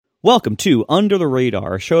Welcome to Under the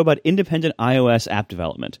Radar, a show about independent iOS app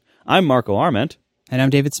development. I'm Marco Arment. And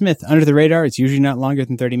I'm David Smith. Under the Radar, it's usually not longer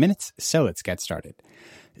than 30 minutes, so let's get started.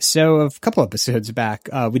 So a couple episodes back,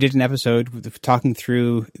 we did an episode talking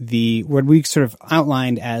through what we sort of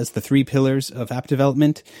outlined as the three pillars of app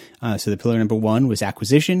development. So the pillar number 1 was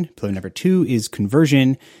acquisition, pillar number 2 is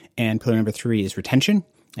conversion, and pillar number 3 is retention.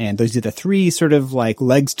 And those are the three sort of like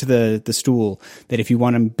legs to the stool that if you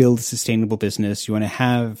want to build a sustainable business, you want to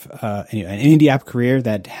have an indie app career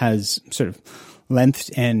that has sort of length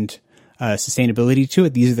and sustainability to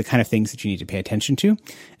it. These are the kind of things that you need to pay attention to.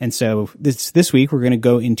 And so this week, we're going to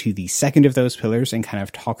go into the second of those pillars and kind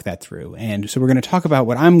of talk that through. And so we're going to talk about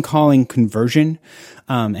what I'm calling conversion,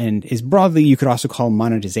 and is broadly, you could also call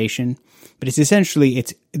monetization. But it's essentially,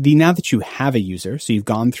 now that you have a user, so you've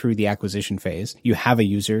gone through the acquisition phase, you have a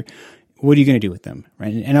user, what are you going to do with them,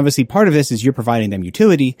 right? And obviously part of this is you're providing them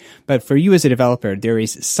utility, but for you as a developer, there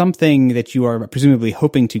is something that you are presumably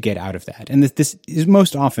hoping to get out of that. And this is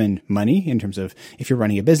most often money in terms of if you're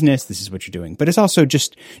running a business, this is what you're doing. But it's also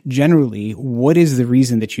just generally, what is the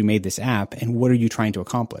reason that you made this app and what are you trying to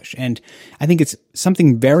accomplish? And I think it's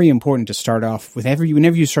something very important to start off with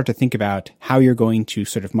whenever you start to think about how you're going to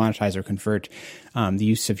sort of monetize or convert the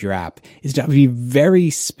use of your app, is to be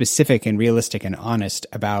very specific and realistic and honest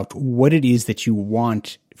about what it is that you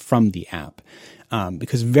want from the app.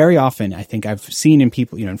 Because very often, I think I've seen in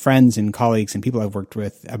people, in friends and colleagues and people I've worked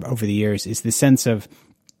with over the years, is the sense of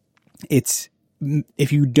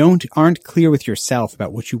if you aren't clear with yourself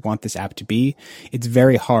about what you want this app to be, it's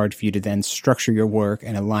very hard for you to then structure your work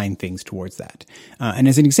and align things towards that. And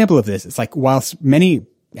as an example of this, it's like whilst many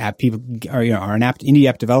app people are an indie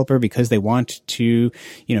app developer because they want to,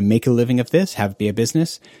 make a living of this, be a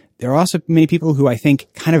business. There are also many people who I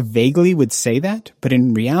think kind of vaguely would say that, but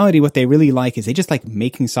in reality, what they really like is they just like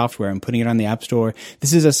making software and putting it on the App Store.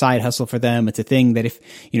 This is a side hustle for them. It's a thing that if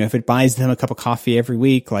it buys them a cup of coffee every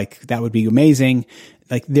week, like that would be amazing.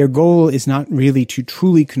 Like their goal is not really to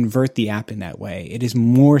truly convert the app in that way. It is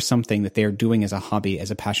more something that they're doing as a hobby,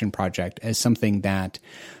 as a passion project, as something that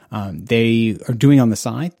they are doing on the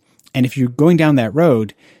side. And if you're going down that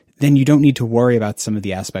road, then you don't need to worry about some of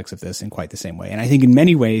the aspects of this in quite the same way. And I think in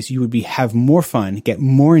many ways, you would have more fun, get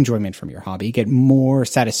more enjoyment from your hobby, get more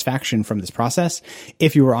satisfaction from this process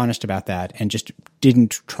if you were honest about that and just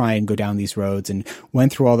didn't try and go down these roads and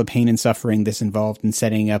went through all the pain and suffering that's involved in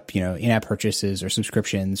setting up, in-app purchases or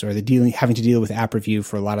subscriptions or having to deal with app review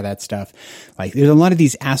for a lot of that stuff. Like there's a lot of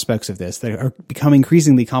these aspects of this that are become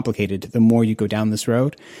increasingly complicated the more you go down this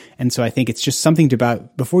road. And so I think it's just something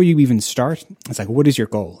before you even start, it's like, what is your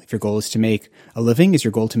goal? If your goal is to make a living, is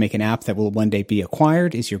your goal to make an app that will one day be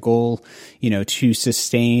acquired? Is your goal, to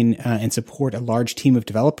sustain and support a large team of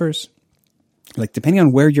developers? Like depending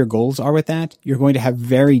on where your goals are with that, you're going to have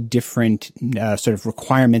very different sort of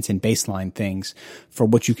requirements and baseline things for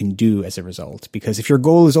what you can do as a result. Because if your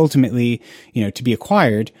goal is ultimately, to be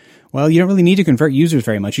acquired, well, you don't really need to convert users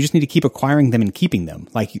very much. You just need to keep acquiring them and keeping them.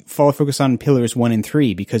 Like focus on pillars 1 and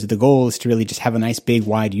 3 because the goal is to really just have a nice big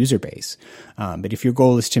wide user base. But if your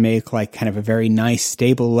goal is to make like kind of a very nice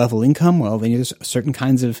stable level income, well, then there's certain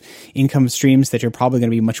kinds of income streams that are probably going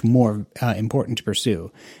to be much more important to pursue.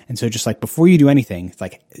 And so just like before you do anything, it's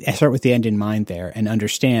like start with the end in mind there and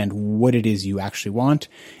understand what it is you actually want.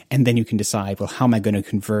 And then you can decide, well, how am I going to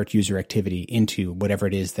convert user activity into whatever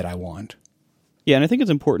it is that I want? Yeah, and I think it's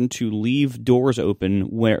important to leave doors open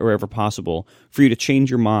wherever possible for you to change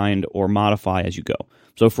your mind or modify as you go.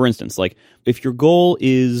 So for instance, like if your goal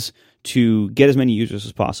is to get as many users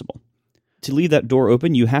as possible, to leave that door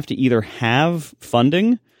open, you have to either have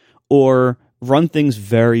funding or run things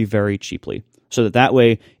very, very cheaply. So that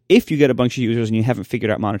way, if you get a bunch of users and you haven't figured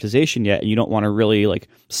out monetization yet and you don't want to really like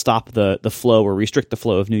stop the flow or restrict the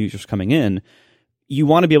flow of new users coming in, you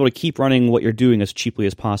want to be able to keep running what you're doing as cheaply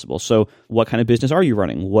as possible. So what kind of business are you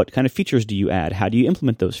running? What kind of features do you add? How do you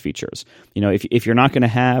implement those features? If you're not going to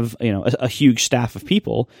have, a huge staff of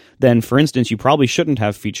people, then for instance, you probably shouldn't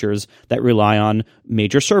have features that rely on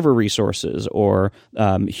major server resources or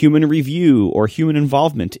human review or human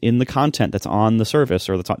involvement in the content that's on the service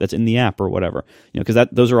or that's in the app or whatever, because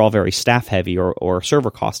those are all very staff heavy or server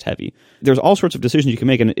cost heavy. There's all sorts of decisions you can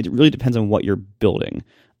make, and it really depends on what you're building.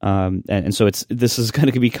 And so this is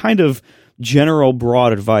going to be kind of general,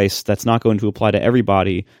 broad advice that's not going to apply to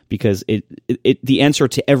everybody because the answer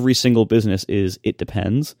to every single business is it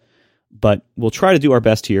depends. But we'll try to do our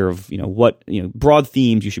best here of what broad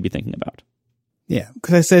themes you should be thinking about. Yeah,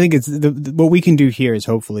 because I think it's what we can do here is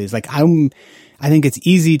hopefully is like I think it's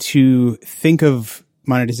easy to think of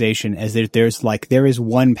monetization as there is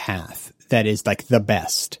one path that is like the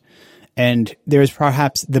best. And there is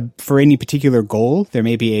perhaps for any particular goal, there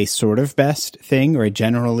may be a sort of best thing or a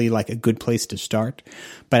generally like a good place to start.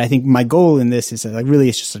 But I think my goal in this is like really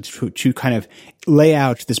it's just to kind of lay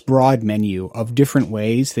out this broad menu of different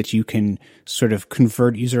ways that you can sort of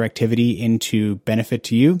convert user activity into benefit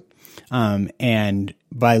to you. And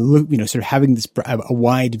by, sort of having a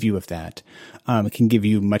wide view of that, it can give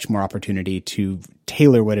you much more opportunity to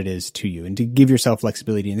tailor what it is to you and to give yourself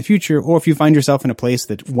flexibility in the future. Or if you find yourself in a place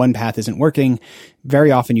that one path isn't working,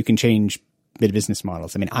 very often you can change business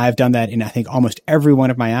models. I mean, I've done that in, I think, almost every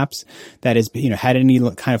one of my apps that has, had any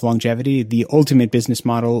kind of longevity. The ultimate business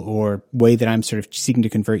model or way that I'm sort of seeking to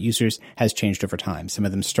convert users has changed over time. Some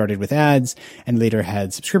of them started with ads and later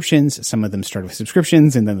had subscriptions. Some of them started with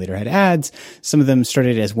subscriptions and then later had ads. Some of them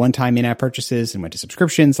started as one-time in-app purchases and went to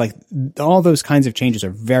subscriptions. Like all those kinds of changes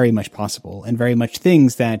are very much possible and very much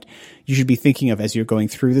things that you should be thinking of as you're going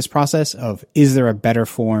through this process of, is there a better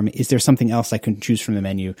form? Is there something else I can choose from the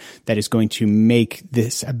menu that is going to make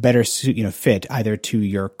this a better, fit either to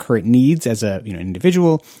your current needs as a,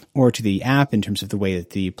 individual or to the app in terms of the way that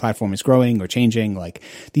the platform is growing or changing? Like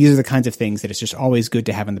these are the kinds of things that it's just always good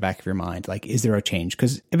to have in the back of your mind. Like, is there a change?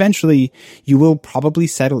 Because eventually you will probably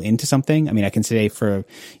settle into something. I mean, I can say for,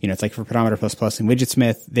 it's like for Pedometer++ and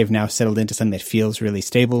Widgetsmith, they've now settled into something that feels really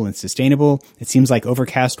stable and sustainable. It seems like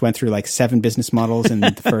Overcast went through like 7 business models in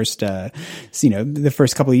the first, the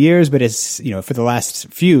first couple of years, but it's, for the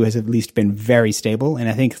last few has at least been very stable. And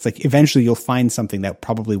I think it's like eventually you'll find something that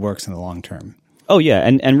probably works in the long term. Oh yeah,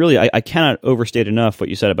 and really, I cannot overstate enough what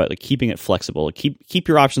you said about like keeping it flexible. Keep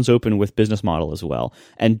your options open with business model as well,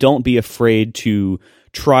 and don't be afraid to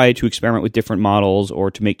try to experiment with different models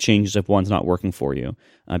or to make changes if one's not working for you.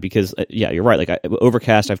 Because you're right. Like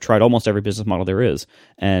Overcast, I've tried almost every business model there is,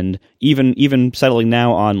 and even settling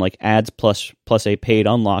now on like ads plus a paid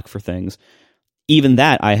unlock for things. Even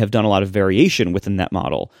that, I have done a lot of variation within that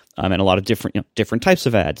model, and a lot of different types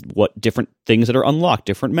of ads, what different things that are unlocked,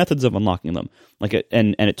 different methods of unlocking them.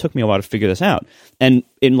 And it took me a while to figure this out. And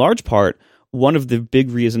in large part, one of the big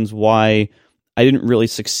reasons why I didn't really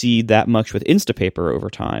succeed that much with Instapaper over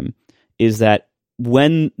time is that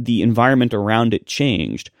when the environment around it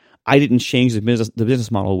changed, I didn't change the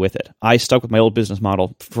business model with it. I stuck with my old business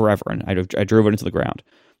model forever, and I drove it into the ground.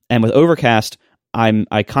 And with Overcast,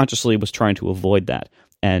 I consciously was trying to avoid that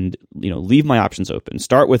and, leave my options open.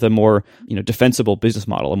 Start with a more, defensible business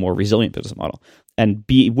model, a more resilient business model, and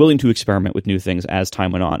be willing to experiment with new things as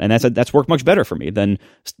time went on. And that's worked much better for me than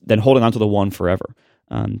holding on to the one forever.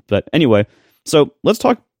 But anyway, so let's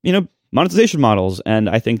talk, monetization models. And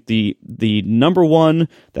I think the number one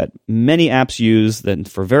that many apps use, then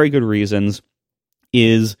for very good reasons,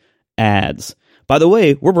 is ads. By the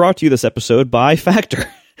way, we're brought to you this episode by Factor.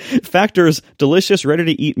 Factor's delicious,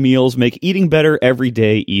 ready-to-eat meals make eating better every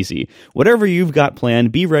day easy. Whatever you've got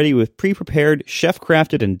planned, be ready with pre-prepared,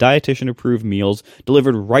 chef-crafted, and dietitian-approved meals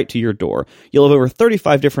delivered right to your door. You'll have over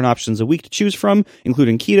 35 different options a week to choose from,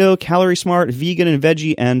 including keto, calorie smart, vegan and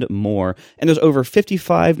veggie, and more. And there's over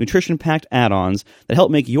 55 nutrition-packed add-ons that help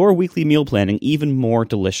make your weekly meal planning even more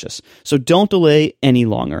delicious. So don't delay any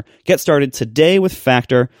longer. Get started today with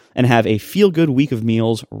Factor and have a feel-good week of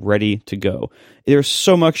meals ready to go. There's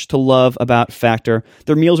so much to love about Factor.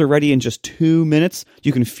 Their meals are ready in just 2 minutes.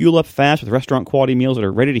 You can fuel up fast with restaurant-quality meals that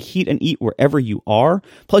are ready to heat and eat wherever you are.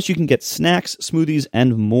 Plus, you can get snacks, smoothies,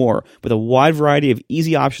 and more with a wide variety of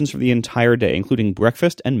easy options for the entire day, including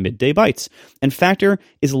breakfast and midday bites. And Factor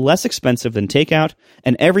is less expensive than takeout,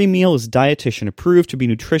 and every meal is dietitian-approved to be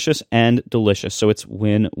nutritious and delicious, so it's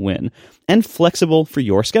win-win. And flexible for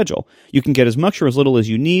your schedule. You can get as much or as little as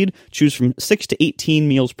you need, choose from 6 to 18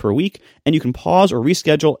 meals per week, and you can pause or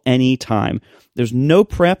reschedule any time. There's no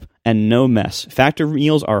prep and no mess. Factor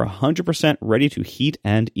meals are 100% ready to heat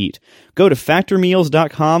and eat. Go to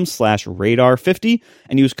factormeals.com/radar50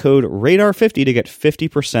 and use code radar50 to get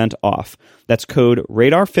 50% off. That's code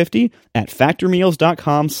radar50 at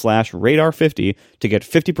factormeals.com/radar50 to get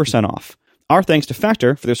 50% off. Our thanks to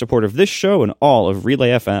Factor for their support of this show and all of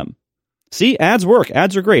Relay FM. See, ads work.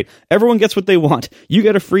 Ads are great. Everyone gets what they want. You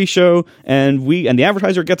get a free show, and the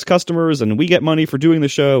advertiser gets customers, and we get money for doing the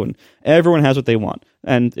show, and everyone has what they want.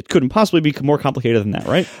 And it couldn't possibly be more complicated than that,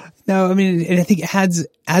 right? No, I mean, and I think ads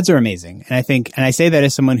are amazing. And I say that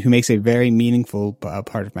as someone who makes a very meaningful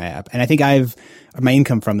part of my app. And I think I've my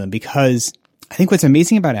income from them because I think what's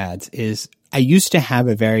amazing about ads is I used to have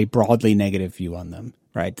a very broadly negative view on them.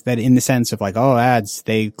 Right. That in the sense of like, oh, ads,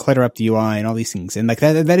 they clutter up the UI and all these things. And like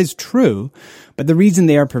that is true. But the reason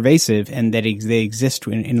they are pervasive and that they exist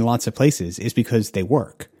in lots of places is because they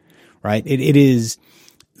work. Right.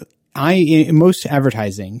 In most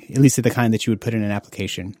advertising, at least the kind that you would put in an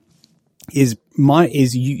application,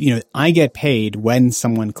 I get paid when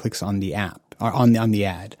someone clicks on the app or on the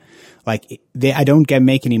ad. Like I don't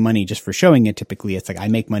make any money just for showing it. Typically, it's like I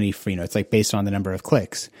make money for, it's like based on the number of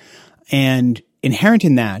clicks. And inherent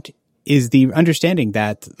in that is the understanding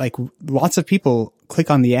that like lots of people click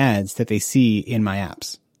on the ads that they see in my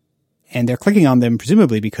apps. And they're clicking on them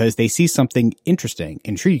presumably because they see something interesting,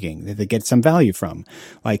 intriguing, that they get some value from.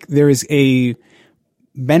 Like there is a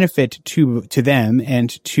benefit to them and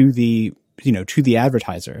to the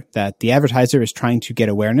advertiser, that the advertiser is trying to get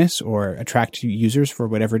awareness or attract users for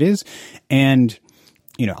whatever it is. And,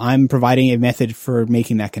 I'm providing a method for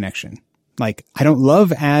making that connection. Like, I don't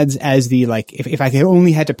love ads as if I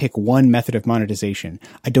only had to pick one method of monetization,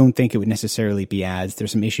 I don't think it would necessarily be ads.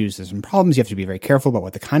 There's some issues, there's some problems. You have to be very careful about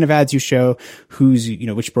what the kind of ads you show,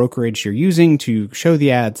 which brokerage you're using to show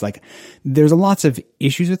the ads. Like, there's lots of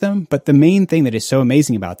issues with them, but the main thing that is so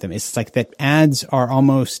amazing about them is like that ads are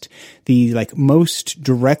almost the most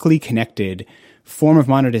directly connected form of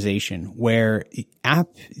monetization where app,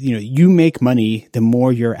 you make money the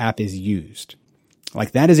more your app is used.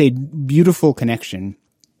 Like that is a beautiful connection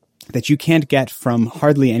that you can't get from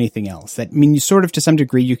hardly anything else. You sort of to some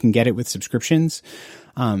degree you can get it with subscriptions.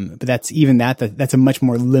 But that's a much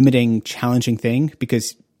more limiting, challenging thing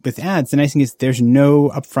because with ads, the nice thing is there's no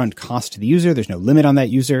upfront cost to the user. There's no limit on that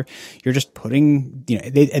user. You're just putting,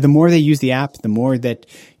 the more they use the app, the more that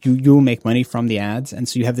you will make money from the ads. And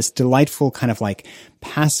so you have this delightful kind of like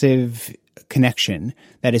passive connection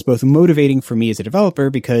that is both motivating for me as a developer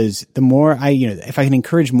because the more if I can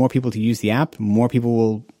encourage more people to use the app, more people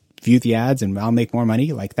will view the ads and I'll make more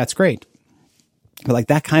money. Like that's great. But like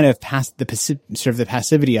that kind of the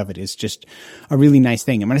passivity of it is just a really nice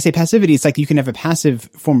thing. And when I say passivity, it's like you can have a passive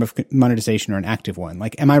form of monetization or an active one.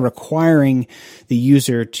 Like, am I requiring the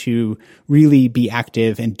user to really be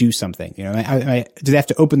active and do something? Do they have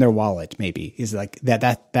to open their wallet? Maybe is like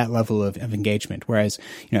that level of engagement. Whereas,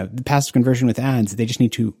 the passive conversion with ads, they just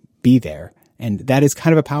need to be there. And that is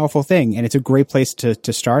kind of a powerful thing. And it's a great place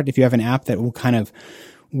to start if you have an app that will kind of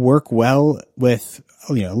work well with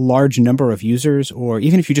a large number of users, or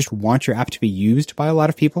even if you just want your app to be used by a lot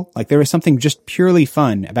of people. Like there is something just purely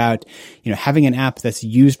fun about, having an app that's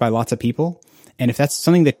used by lots of people. And if that's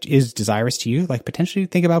something that is desirous to you, like potentially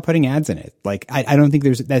think about putting ads in it. Like I don't think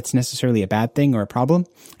that's necessarily a bad thing or a problem.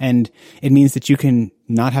 And it means that you can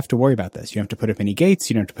not have to worry about this. You don't have to put up any gates.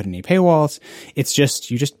 You don't have to put any paywalls. It's just,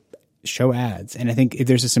 you just show ads. And I think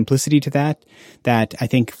there's a simplicity to that I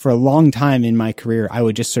think for a long time in my career, I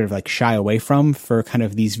would just sort of like shy away from for kind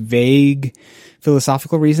of these vague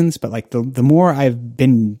philosophical reasons. But like the more I've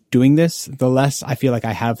been doing this, the less I feel like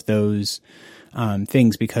I have those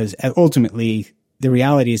things, because ultimately the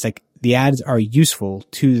reality is like the ads are useful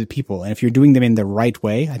to the people. And if you're doing them in the right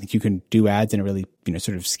way, I think you can do ads in a really,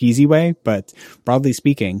 sort of skeezy way. But broadly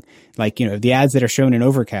speaking, like, the ads that are shown in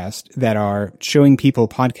Overcast that are showing people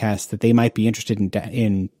podcasts that they might be interested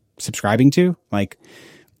in subscribing to, like,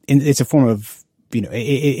 it's a form of,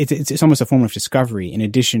 it's almost a form of discovery in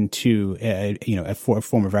addition to, a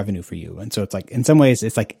form of revenue for you. And so it's like, in some ways,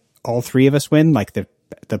 it's like all three of us win, like the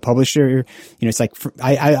publisher, it's like,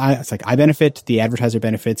 it's like I benefit, the advertiser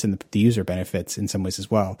benefits, and the user benefits in some ways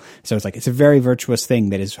as well. So it's like, it's a very virtuous thing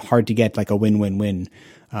that is hard to get like a win-win-win,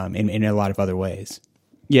 in a lot of other ways.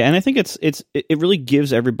 Yeah. And I think it really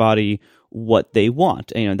gives everybody what they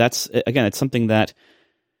want. And, that's, again, it's something that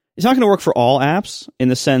it's not going to work for all apps in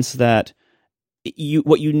the sense that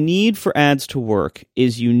what you need for ads to work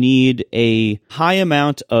is you need a high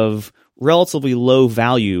amount of relatively low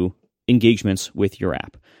value engagements with your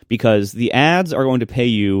app, because the ads are going to pay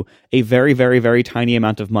you a very, very, very tiny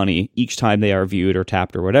amount of money each time they are viewed or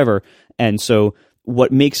tapped or whatever. And so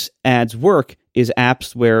what makes ads work is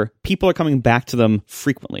apps where people are coming back to them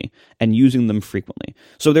frequently and using them frequently.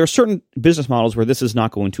 So there are certain business models where this is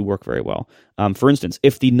not going to work very well. For instance,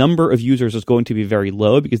 if the number of users is going to be very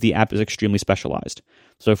low because the app is extremely specialized.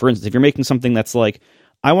 So for instance, if you're making something that's like,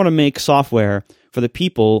 I want to make software for the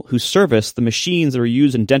people who service the machines that are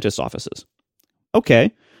used in dentist offices.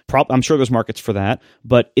 Okay, I'm sure there's markets for that,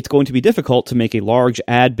 but it's going to be difficult to make a large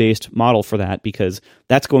ad-based model for that, because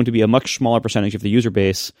that's going to be a much smaller percentage of the user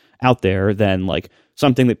base out there than like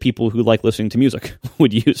something that people who like listening to music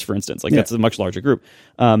would use, for instance. Like that's a much larger group.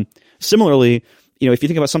 Similarly, if you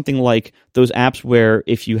think about something like those apps where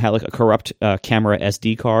if you have like a corrupt camera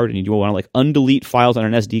SD card and you want to like undelete files on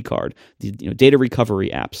an SD card, data recovery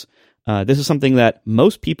apps. This is something that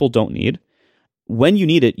most people don't need. When you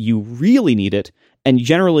need it, you really need it. And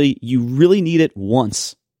generally, you really need it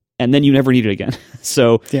once. and then you never need it again.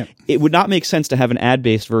 So Yeah. it would not make sense to have an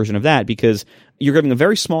ad-based version of that because you're getting a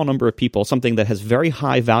very small number of people something that has very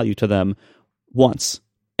high value to them once,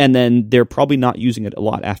 and then they're probably not using it a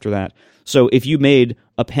lot after that. So if you made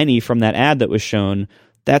a penny from that ad that was shown,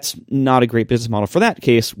 that's not a great business model for that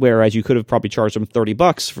case, whereas you could have probably charged them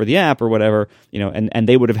 $30 for the app or whatever, and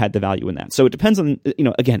they would have had the value in that. So it depends on,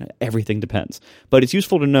 again, everything depends. But it's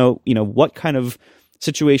useful to know, what kind of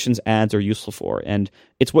situations ads are useful for. And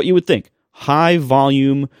it's what you would think. High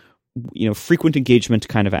volume, frequent engagement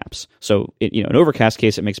kind of apps. So, in Overcast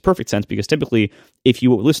case, it makes perfect sense because typically if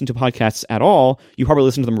you listen to podcasts at all, you probably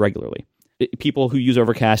listen to them regularly. People who use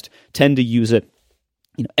Overcast tend to use it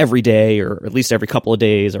every day or at least every couple of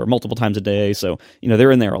days or multiple times a day. So,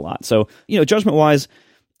 they're in there a lot. So, judgment wise,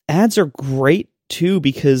 ads are great too,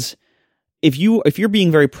 because if you're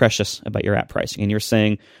being very precious about your app pricing and you're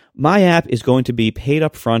saying my app is going to be paid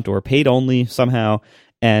up front or paid only somehow,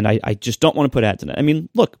 and I just don't want to put ads in it. I mean,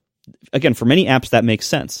 look, again, for many apps that makes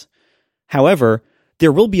sense. However,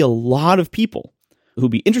 there will be a lot of people who'll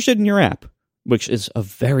be interested in your app, which is a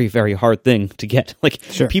very, very hard thing to get.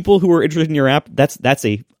 Sure. People who are interested in your app, that's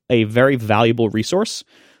a very valuable resource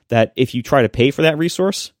that if you try to pay for that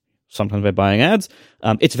resource, sometimes by buying ads,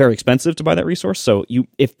 it's very expensive to buy that resource. So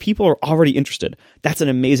if people are already interested, that's an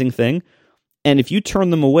amazing thing. And if you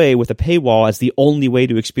turn them away with a paywall as the only way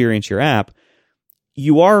to experience your app,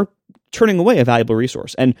 you are turning away a valuable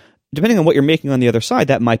resource. And depending on what you're making on the other side,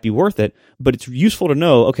 that might be worth it. But it's useful to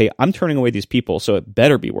know, okay, I'm turning away these people, so it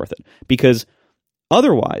better be worth it. Because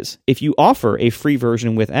otherwise, if you offer a free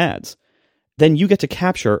version with ads, then you get to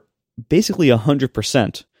capture basically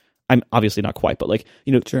 100%. I'm obviously not quite, but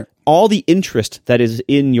Sure. all the interest that is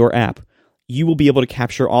in your app, you will be able to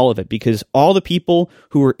capture all of it because all the people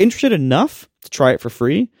who are interested enough to try it for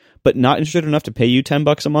free, but not interested enough to pay you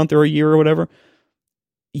 $10 a month or a year or whatever,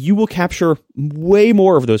 you will capture way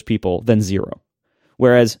more of those people than zero.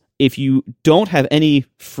 Whereas if you don't have any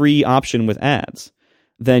free option with ads,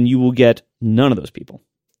 then you will get none of those people.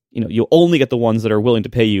 You'll only get the ones that are willing to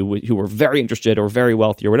pay you, who are very interested or very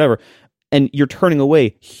wealthy or whatever, and you're turning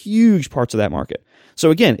away huge parts of that market.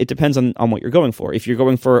 So again, it depends on what you're going for. If you're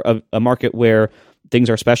going for a market where things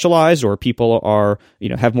are specialized or people are,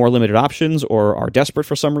 have more limited options or are desperate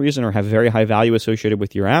for some reason or have very high value associated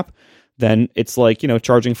with your app, then it's like,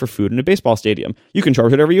 charging for food in a baseball stadium. You can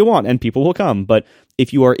charge whatever you want and people will come. But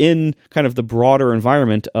if you are in kind of the broader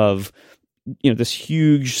environment of, this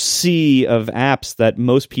huge sea of apps that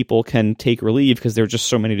most people can take or leave because there are just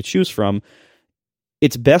so many to choose from,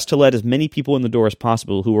 it's best to let as many people in the door as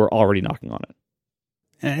possible who are already knocking on it.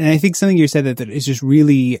 And I think something you said that is just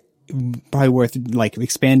really probably worth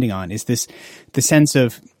expanding on is the sense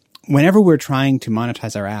of whenever we're trying to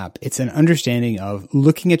monetize our app, it's an understanding of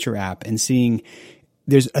looking at your app and seeing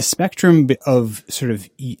there's a spectrum of sort of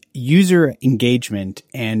user engagement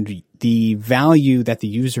and the value that the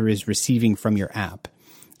user is receiving from your app.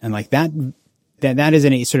 And that is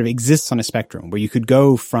it sort of exists on a spectrum where you could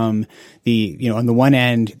go from on the one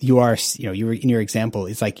end, you were in your example,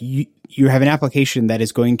 it's like you have an application that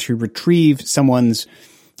is going to retrieve someone's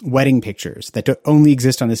wedding pictures that only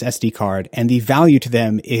exist on this SD card, and the value to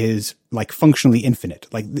them is functionally infinite.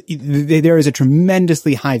 There is a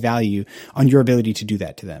tremendously high value on your ability to do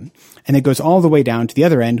that to them. And it goes all the way down to the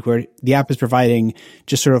other end where the app is providing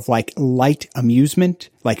just sort of light amusement,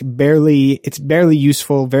 it's barely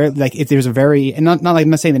useful, if there's a very, and not I'm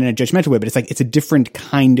not saying that in a judgmental way, but it's a different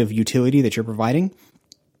kind of utility that you're providing.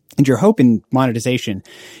 And your hope in monetization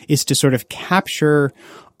is to sort of capture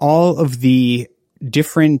all of the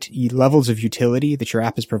different levels of utility that your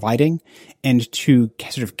app is providing and to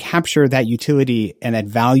sort of capture that utility and that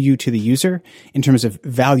value to the user in terms of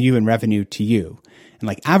value and revenue to you.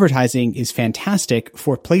 And advertising is fantastic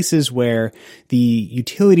for places where the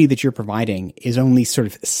utility that you're providing is only sort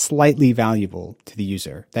of slightly valuable to the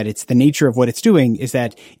user. That it's the nature of what it's doing is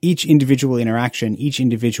that each individual interaction, each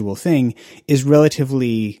individual thing is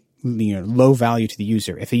relatively low value to the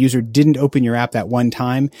user. If a user didn't open your app that one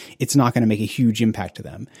time, it's not going to make a huge impact to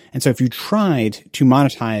them. And so if you tried to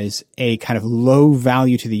monetize a kind of low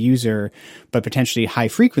value to the user, but potentially high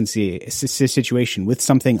frequency situation with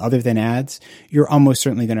something other than ads, you're almost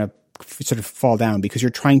certainly going to sort of fall down because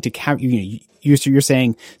you're trying to you're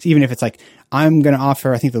saying, so even if it's I'm going to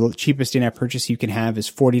offer, I think the cheapest in-app purchase you can have is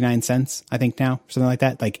 49 cents, I think now, something like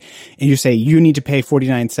that. And you say you need to pay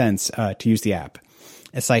 49 cents to use the app.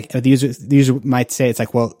 It's the user might say,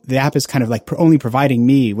 well, the app is kind of only providing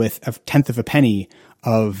me with a tenth of a penny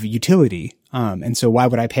of utility. And so why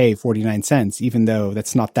would I pay 49 cents, even though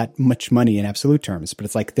that's not that much money in absolute terms?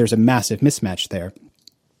 But it's there's a massive mismatch there.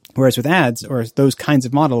 Whereas with ads or those kinds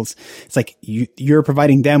of models, it's like you're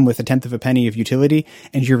providing them with a tenth of a penny of utility,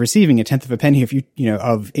 and you're receiving a tenth of a penny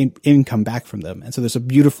of income back from them. And so there's a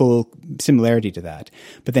beautiful similarity to that.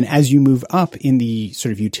 But then as you move up in the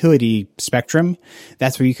sort of utility spectrum,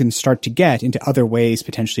 that's where you can start to get into other ways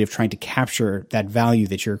potentially of trying to capture that value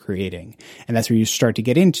that you're creating. And that's where you start to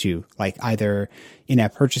get into like either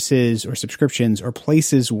in-app purchases or subscriptions or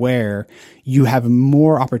places where you have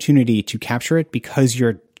more opportunity to capture it because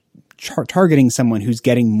you're targeting someone who's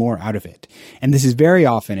getting more out of it. And this is very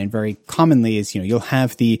often and very commonly is, you'll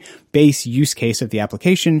have the base use case of the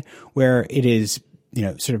application where it is,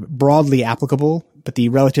 sort of broadly applicable, but the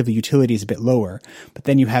relative utility is a bit lower. But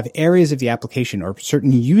then you have areas of the application or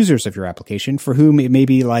certain users of your application for whom it may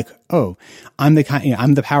be like, oh, I'm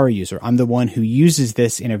the power user. I'm the one who uses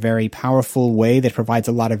this in a very powerful way that provides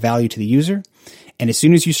a lot of value to the user. And as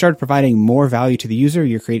soon as you start providing more value to the user,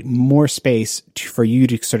 you create more space for you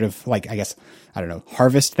to sort of like,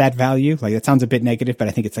 harvest that value. Like that sounds a bit negative, but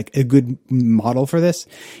I think it's like a good model for this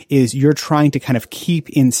is you're trying to kind of keep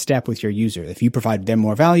in step with your user. If you provide them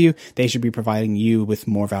more value, they should be providing you with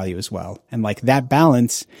more value as well. And like that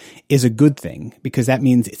balance is a good thing because that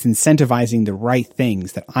means it's incentivizing the right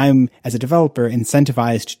things that I'm as a developer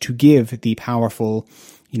incentivized to give the powerful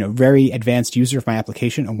very advanced user of my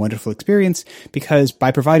application a wonderful experience because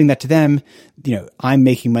by providing that to them, I'm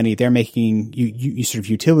making money, they're making you sort of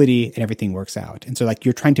utility and everything works out. And so like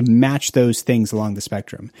you're trying to match those things along the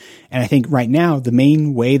spectrum. And I think right now, the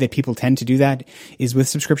main way that people tend to do that is with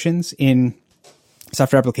subscriptions in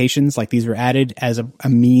software applications. Like these were added as a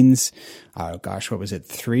means, what was it?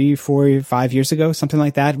 3, 4, 5 years ago, something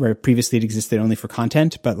like that, where previously it existed only for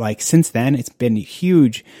content. But like since then, it's been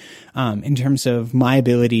huge, in terms of my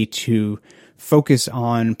ability to focus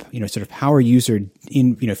on, sort of power user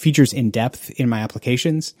in, features in depth in my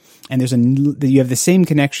applications. And you have the same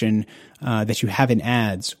connection, that you have in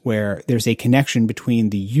ads where there's a connection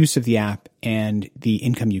between the use of the app and the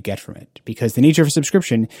income you get from it. Because the nature of a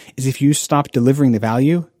subscription is if you stop delivering the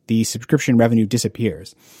value, the subscription revenue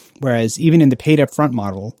disappears. Whereas even in the paid upfront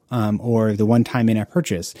model, or the one-time in-app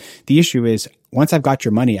purchase, the issue is once I've got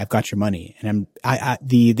your money, I've got your money. And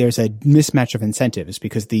there's a mismatch of incentives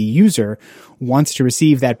because the user wants to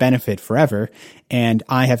receive that benefit forever and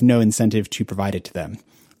I have no incentive to provide it to them.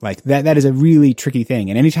 Like that is a really tricky thing.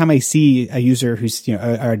 And anytime I see a user who's,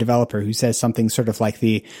 or a developer who says something sort of like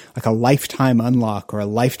a lifetime unlock or a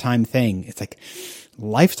lifetime thing, it's like,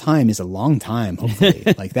 lifetime is a long time, hopefully.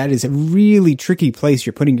 Like that is a really tricky place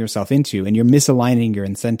you're putting yourself into and you're misaligning your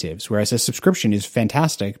incentives. Whereas a subscription is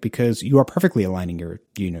fantastic because you are perfectly aligning your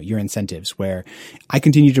incentives where I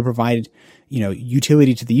continue to provide,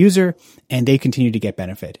 utility to the user and they continue to get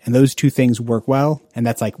benefit. And those two things work well. And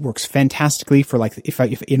that's like works fantastically for like,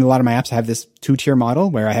 if in a lot of my apps, I have this 2-tier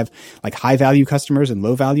model where I have like high value customers and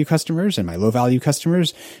low value customers and my low value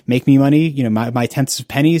customers make me money, my tenths of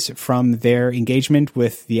pennies from their engagement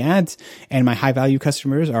with the ads and my high value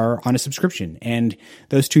customers are on a subscription. And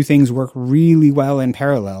those two things work really well in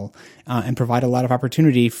parallel. And provide a lot of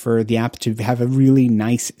opportunity for the app to have a really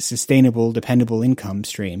nice, sustainable, dependable income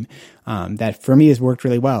stream that for me has worked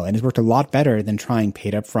really well and has worked a lot better than trying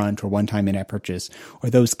paid upfront or one-time in-app purchase or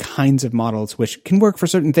those kinds of models, which can work for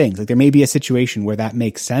certain things. Like there may be a situation where that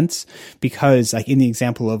makes sense because like in the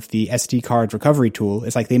example of the SD card recovery tool,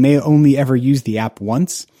 it's like they may only ever use the app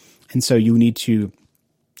once. And so you need to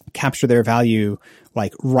capture their value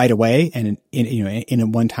like right away and in a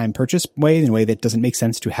one-time purchase way, in a way that doesn't make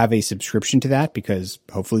sense to have a subscription to that because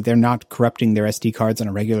hopefully they're not corrupting their SD cards on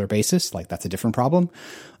a regular basis. Like that's a different problem.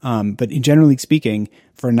 But generally speaking,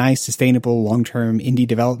 for a nice, sustainable, long-term indie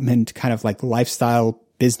development kind of like lifestyle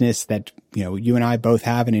business that, you and I both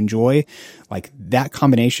have and enjoy, like that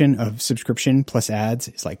combination of subscription plus ads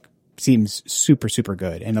is like seems super, super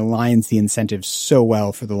good and aligns the incentives so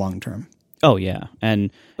well for the long term. Oh yeah, and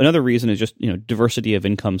another reason is just diversity of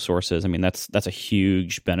income sources. I mean that's a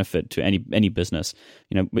huge benefit to any business.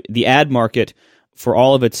 The ad market, for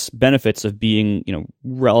all of its benefits of being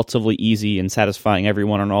relatively easy and satisfying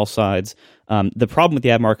everyone on all sides, the problem with the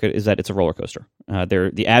ad market is that it's a roller coaster.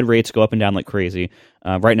 The ad rates go up and down like crazy.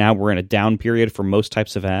 Right now we're in a down period for most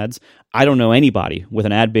types of ads. I don't know anybody with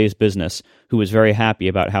an ad-based business who is very happy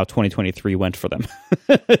about how 2023 went for them.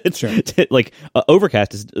 Like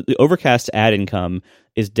Overcast ad income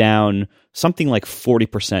is down something like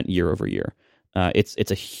 40% year over year. It's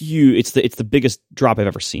the biggest drop I've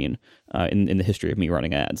ever seen in the history of me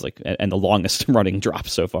running ads, and the longest running drop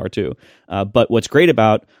so far too. But what's great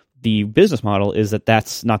about the business model is that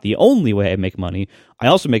that's not the only way I make money. I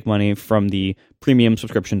also make money from the premium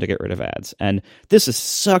subscription to get rid of ads. And this is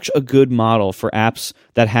such a good model for apps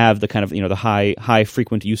that have the kind of, the high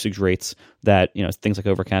frequent usage rates that, things like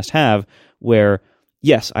Overcast have, where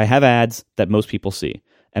yes, I have ads that most people see.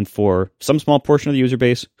 And for some small portion of the user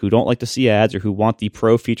base who don't like to see ads or who want the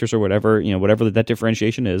pro features or whatever, whatever that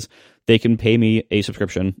differentiation is, they can pay me a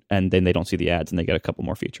subscription and then they don't see the ads and they get a couple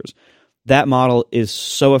more features. That model is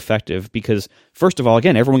so effective because, first of all,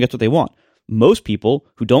 again, everyone gets what they want. Most people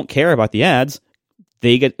who don't care about the ads,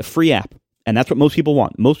 they get a free app. And that's what most people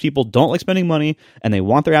want. Most people don't like spending money and they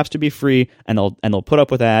want their apps to be free, and they'll put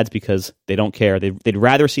up with ads because they don't care. They'd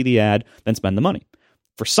rather see the ad than spend the money.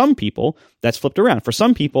 For some people, that's flipped around. For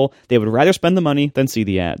some people, they would rather spend the money than see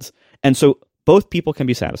the ads. And so both people can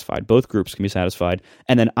be satisfied. Both groups can be satisfied.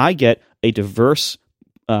 And then I get a diverse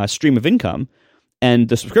stream of income. And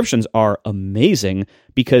the subscriptions are amazing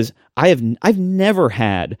because I've never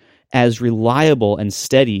had as reliable and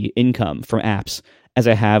steady income from apps as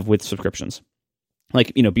I have with subscriptions.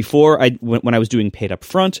 Like, before when I was doing paid up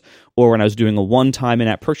front or when I was doing a one-time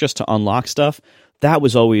in-app purchase to unlock stuff, that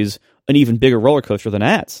was always an even bigger roller coaster than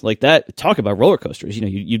ads. Like that, talk about roller coasters.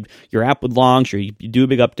 Your app would launch or you do a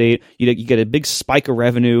big update, you get a big spike of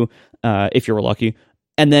revenue if you were lucky.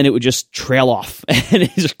 And then it would just trail off and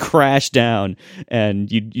it just crash down.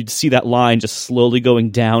 And you'd see that line just slowly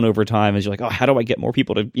going down over time as you're like, oh, how do I get more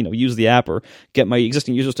people to use the app or get my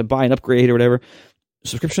existing users to buy an upgrade or whatever?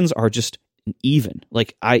 Subscriptions are just even.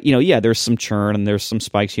 Like there's some churn and there's some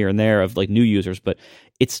spikes here and there of like new users, but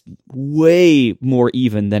it's way more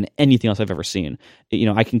even than anything else I've ever seen.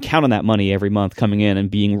 I can count on that money every month coming in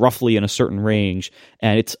and being roughly in a certain range,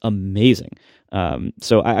 and it's amazing.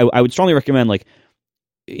 So I would strongly recommend, like,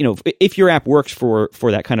 if your app works for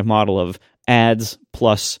that kind of model of ads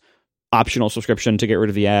plus optional subscription to get rid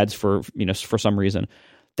of the ads for some reason,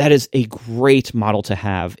 that is a great model to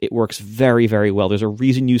have. It works very, very well. There's a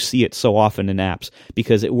reason you see it so often in apps,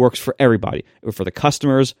 because it works for everybody, for the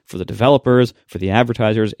customers, for the developers, for the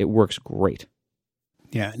advertisers. It works great.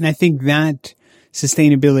 Yeah, and I think that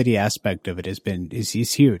sustainability aspect of it is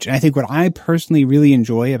huge. And I think what I personally really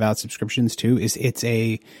enjoy about subscriptions too is it's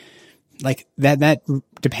like that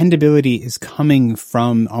dependability is coming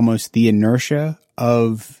from almost the inertia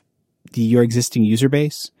of your existing user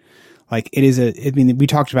base. Like we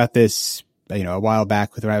talked about this, a while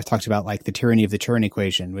back with when I talked about like the tyranny of the churn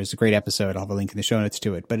equation. It was a great episode. I'll have a link in the show notes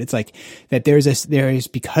to it. But it's like that there is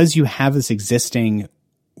because you have this existing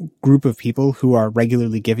group of people who are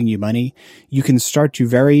regularly giving you money, you can start to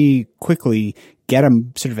very quickly get a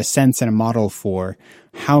sort of a sense and a model for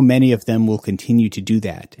how many of them will continue to do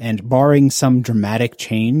that. And barring some dramatic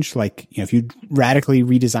change, like, if you radically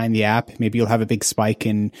redesign the app, maybe you'll have a big spike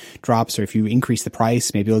in drops, or if you increase the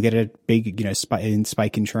price, maybe you'll get a big,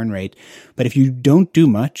 spike in churn rate. But if you don't do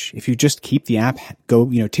much, if you just keep the app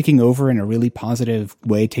ticking over in a really positive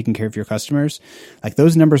way, taking care of your customers, like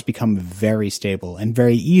those numbers become very stable and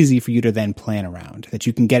very easy for you to then plan around, that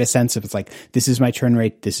you can get a sense of, it's like, this is my churn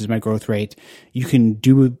rate, this is my growth rate. You can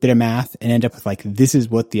do a bit of math and end up with like, this is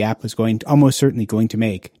what the app is almost certainly going to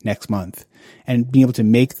make next month. And being able to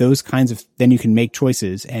make those kinds of, then you can make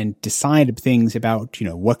choices and decide things about,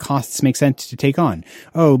 what costs make sense to take on.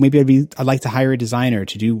 Oh, maybe I'd like to hire a designer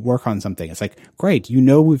to do work on something. It's like, great.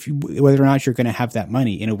 Whether or not you're going to have that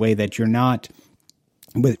money in a way that you're not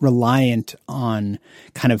reliant on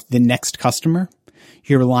kind of the next customer.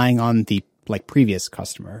 You're relying on the previous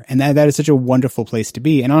customer. And that is such a wonderful place to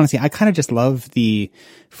be. And honestly, I kind of just love the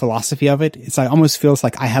philosophy of it. It's like, almost feels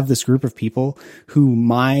like I have this group of people who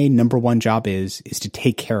my number one job is to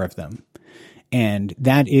take care of them. And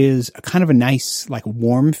that is a kind of a nice,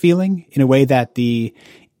 warm feeling, in a way that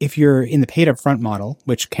if you're in the paid upfront model,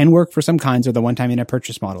 which can work for some kinds, or the one-time in-app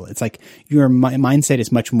purchase model, it's like your mindset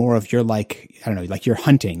is much more of you're you're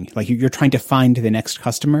hunting, you're trying to find the next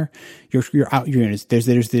customer. You're out, there's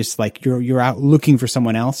this, you're out looking for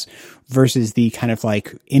someone else, versus the kind of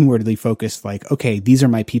inwardly focused, okay, these are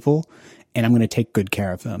my people, and I'm going to take good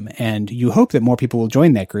care of them. And you hope that more people will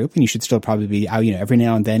join that group, and you should still probably be out, every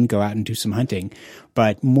now and then go out and do some hunting.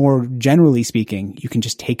 But more generally speaking, you can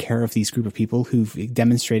just take care of these group of people who've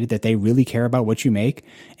demonstrated that they really care about what you make.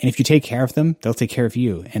 And if you take care of them, they'll take care of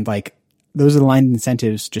you. And those aligned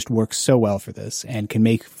incentives just work so well for this, and can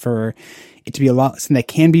make for it to be something that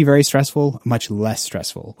can be very stressful, much less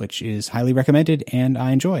stressful, which is highly recommended and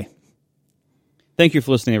I enjoy. Thank you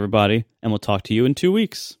for listening, everybody, and we'll talk to you in 2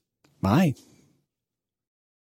 weeks. Bye.